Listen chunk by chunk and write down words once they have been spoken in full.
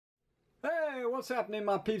Hey, what's happening,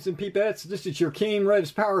 my peeps and peepettes? This is your King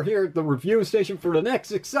Revs Power here at the reviewing station for the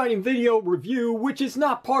next exciting video review, which is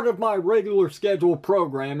not part of my regular scheduled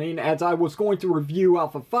programming, as I was going to review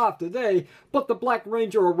Alpha 5 today, but the Black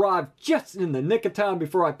Ranger arrived just in the nick of time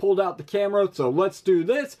before I pulled out the camera, so let's do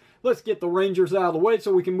this. Let's get the Rangers out of the way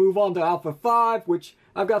so we can move on to Alpha 5, which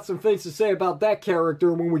I've got some things to say about that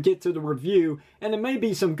character when we get to the review, and it may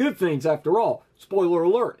be some good things after all. Spoiler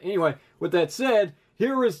alert. Anyway, with that said,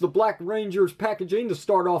 here is the Black Rangers packaging to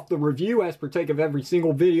start off the review. As partake of every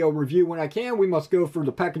single video review when I can, we must go for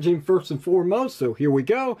the packaging first and foremost. So here we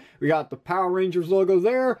go. We got the Power Rangers logo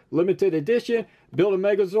there, limited edition. Build a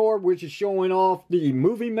Megazord, which is showing off the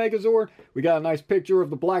movie Megazord. We got a nice picture of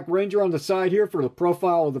the Black Ranger on the side here for the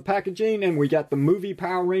profile of the packaging. And we got the movie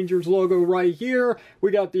Power Rangers logo right here. We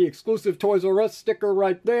got the exclusive Toys R Us sticker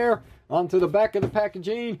right there onto the back of the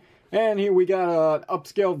packaging. And here we got an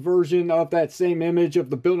upscaled version of that same image of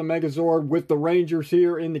the Build a Megazord with the Rangers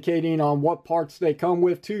here indicating on what parts they come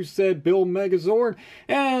with to said Build Megazord.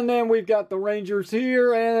 And then we've got the Rangers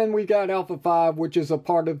here, and we got Alpha 5, which is a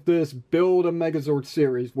part of this Build a Megazord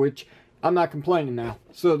series, which I'm not complaining now.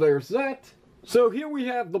 So there's that. So here we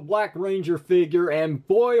have the Black Ranger figure, and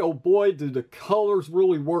boy oh boy do the colors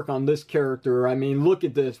really work on this character. I mean, look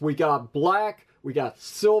at this. We got black, we got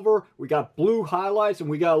silver, we got blue highlights, and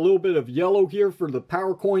we got a little bit of yellow here for the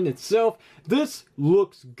power coin itself. This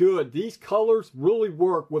looks good. These colors really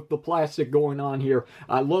work with the plastic going on here.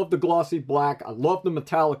 I love the glossy black. I love the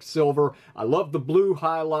metallic silver. I love the blue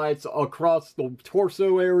highlights across the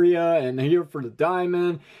torso area and here for the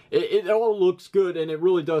diamond. It all looks good, and it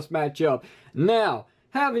really does match up. Now,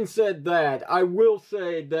 having said that, I will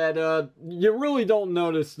say that you really don't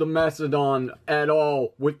notice the Mastodon at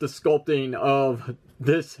all with the sculpting of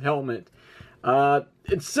this helmet.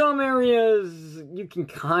 In some areas, you can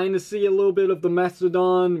kind of see a little bit of the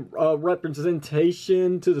Mastodon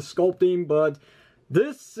representation to the sculpting, but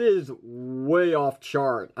this is way off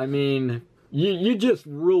chart. I mean, you just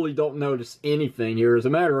really don't notice anything here. As a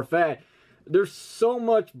matter of fact, there's so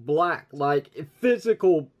much black, like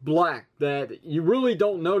physical black, that you really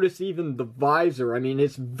don't notice even the visor. I mean,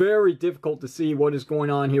 it's very difficult to see what is going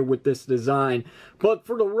on here with this design. But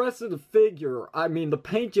for the rest of the figure, I mean, the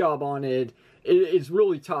paint job on it is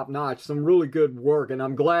really top notch. Some really good work, and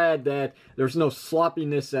I'm glad that there's no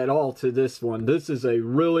sloppiness at all to this one. This is a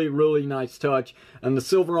really, really nice touch. And the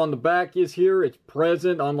silver on the back is here. It's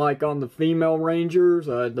present, unlike on the female Rangers.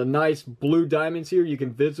 The nice blue diamonds here, you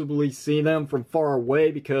can visibly see them from far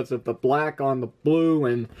away because of the black on the blue,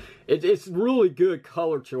 and it's really good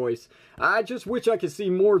color choice. I just wish I could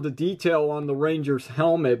see more of the detail on the Ranger's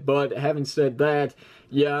helmet, but having said that,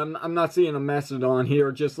 yeah, I'm not seeing a Mastodon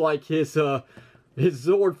here, just like his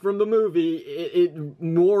Zord from the movie. It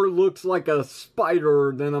more looks like a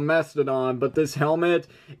spider than a Mastodon, but this helmet,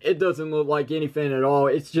 it doesn't look like anything at all.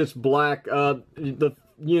 It's just black.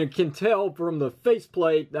 You can tell from the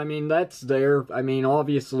faceplate, I mean, that's there. I mean,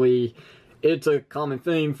 obviously, it's a common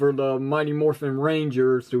thing for the Mighty Morphin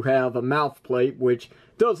Rangers to have a mouth plate, which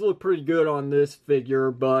does look pretty good on this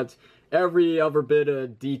figure, but every other bit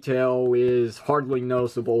of detail is hardly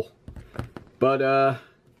noticeable. But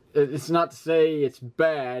it's not to say it's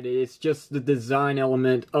bad, it's just the design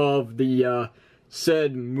element of the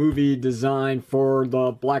said movie design for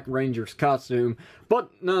the Black Ranger's costume.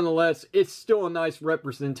 But nonetheless, it's still a nice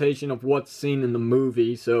representation of what's seen in the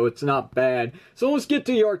movie, so it's not bad. So let's get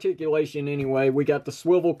to the articulation anyway. We got the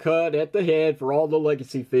swivel cut at the head for all the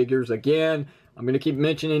Legacy figures. Again, I'm going to keep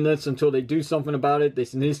mentioning this until they do something about it.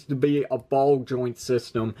 This needs to be a ball joint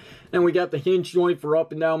system. And we got the hinge joint for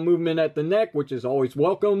up and down movement at the neck, which is always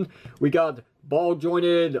welcomed. We got ball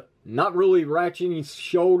jointed, not really ratcheting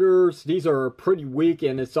shoulders. These are pretty weak,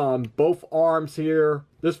 and it's on both arms here.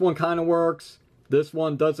 This one kind of works. This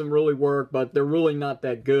one doesn't really work, but they're really not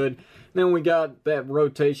that good. Then we got that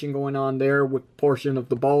rotation going on there with a portion of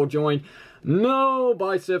the ball joint. No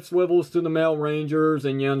bicep swivels to the male Rangers,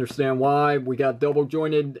 and you understand why. We got double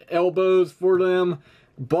jointed elbows for them,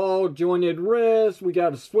 ball jointed wrists. We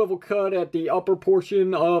got a swivel cut at the upper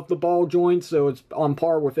portion of the ball joint, so it's on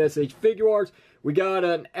par with SH Figuarts. We got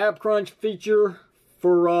an ab crunch feature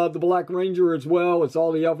for the Black Ranger as well as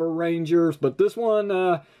all the other Rangers, but this one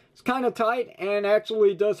is kind of tight and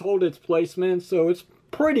actually does hold its placement, so it's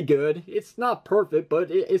pretty good. It's not perfect, but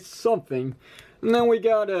it's something. And then we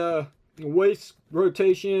got a waist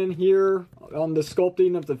rotation here on the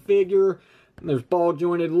sculpting of the figure. And there's ball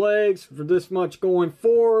jointed legs for this much going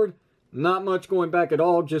forward, not much going back at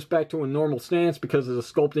all, just back to a normal stance because of the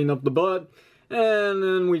sculpting of the butt. And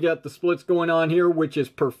then we got the splits going on here, which is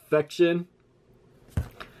perfection.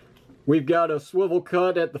 We've got a swivel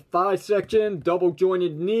cut at the thigh section, double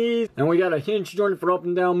jointed knees, and we got a hinge joint for up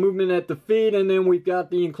and down movement at the feet, and then we've got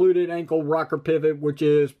the included ankle rocker pivot, which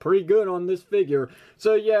is pretty good on this figure.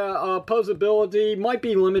 So yeah, posability might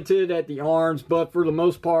be limited at the arms, but for the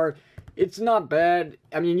most part, it's not bad.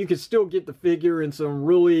 I mean, you can still get the figure in some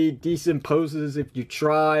really decent poses if you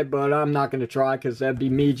try, but I'm not going to try because that'd be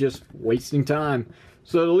me just wasting time.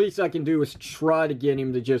 So the least I can do is try to get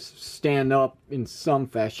him to just stand up in some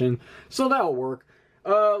fashion. So that'll work.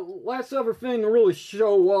 Last other thing to really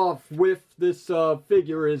show off with this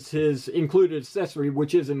figure is his included accessory,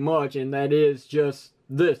 which isn't much, and that is just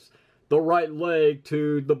this. The right leg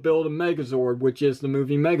to the Build-A-Megazord, which is the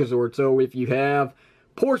movie Megazord. So if you have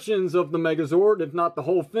portions of the Megazord, if not the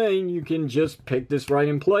whole thing, you can just pick this right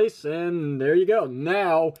in place, and there you go.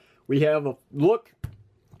 Now we have a look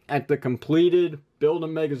at the completed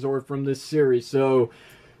Build-A-Megazord from this series. So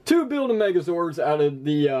 2 Build-A-Megazords out of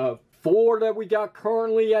the 4 that we got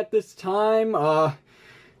currently at this time.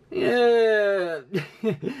 Yeah.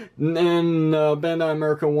 And Bandai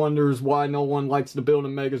America wonders why no one likes the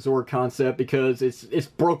Build-A-Megazord concept, because it's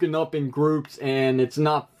broken up in groups and it's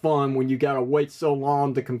not fun when you gotta wait so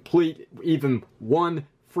long to complete even one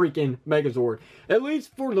freaking Megazord. At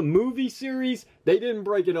least for the movie series, they didn't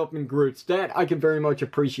break it up in groups. That I can very much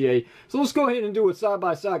appreciate. So let's go ahead and do a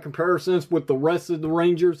side-by-side comparisons with the rest of the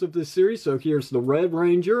Rangers of this series. So here's the Red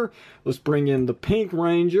Ranger. Let's bring in the Pink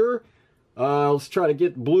Ranger. Let's try to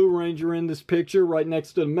get the Blue Ranger in this picture right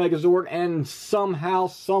next to the Megazord. And somehow,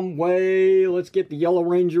 some way, let's get the Yellow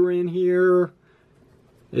Ranger in here.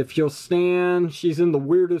 If she'll stand, she's in the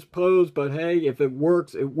weirdest pose, but hey, if it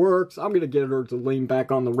works, it works. I'm going to get her to lean back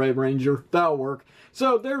on the Red Ranger. That'll work.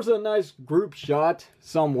 So there's a nice group shot,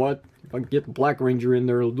 somewhat. If I can get the Black Ranger in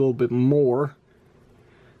there a little bit more.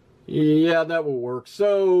 Yeah, that will work.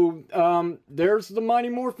 So, there's the Mighty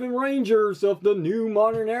Morphin Rangers of the new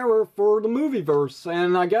modern era for the movieverse.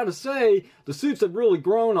 And I gotta say, the suits have really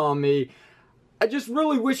grown on me. I just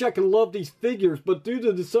really wish I could love these figures, but due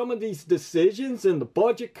to some of these decisions and the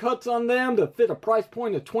budget cuts on them to fit a price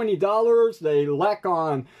point of $20, they lack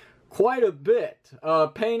on quite a bit.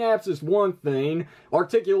 Paint apps is one thing,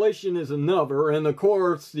 articulation is another, and of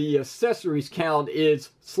course the accessories count is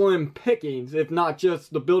slim pickings, if not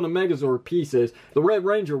just the Build-A-Megazord pieces. The Red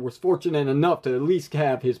Ranger was fortunate enough to at least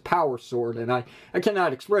have his power sword, and I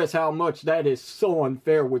cannot express how much that is so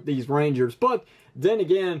unfair with these Rangers. But then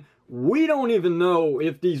again, we don't even know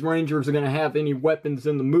if these Rangers are going to have any weapons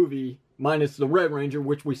in the movie, minus the Red Ranger,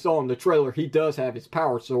 which we saw in the trailer. He does have his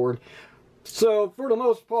power sword. So, for the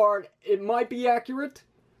most part, it might be accurate,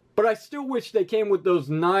 but I still wish they came with those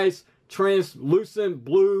nice, translucent,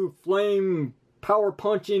 blue, flame,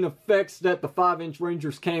 power-punching effects that the 5-inch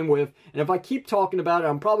Rangers came with. And if I keep talking about it,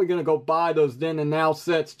 I'm probably going to go buy those then and now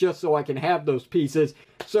sets just so I can have those pieces.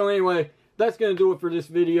 So anyway, that's going to do it for this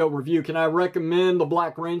video review. Can I recommend the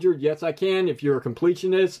Black Ranger? Yes, I can. If you're a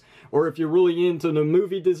completionist or if you're really into the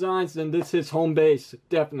movie designs, then this is home base,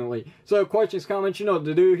 definitely. So questions, comments, you know what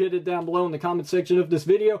to do. Hit it down below in the comment section of this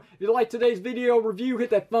video. If you like today's video review, hit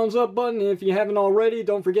that thumbs up button. And if you haven't already,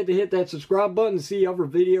 don't forget to hit that subscribe button to see other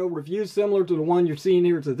video reviews similar to the one you're seeing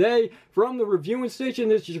here today. From the reviewing station,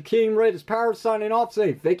 this is your King Red Power signing off,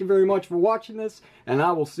 saying thank you very much for watching this, and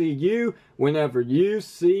I will see you whenever you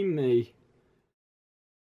see me.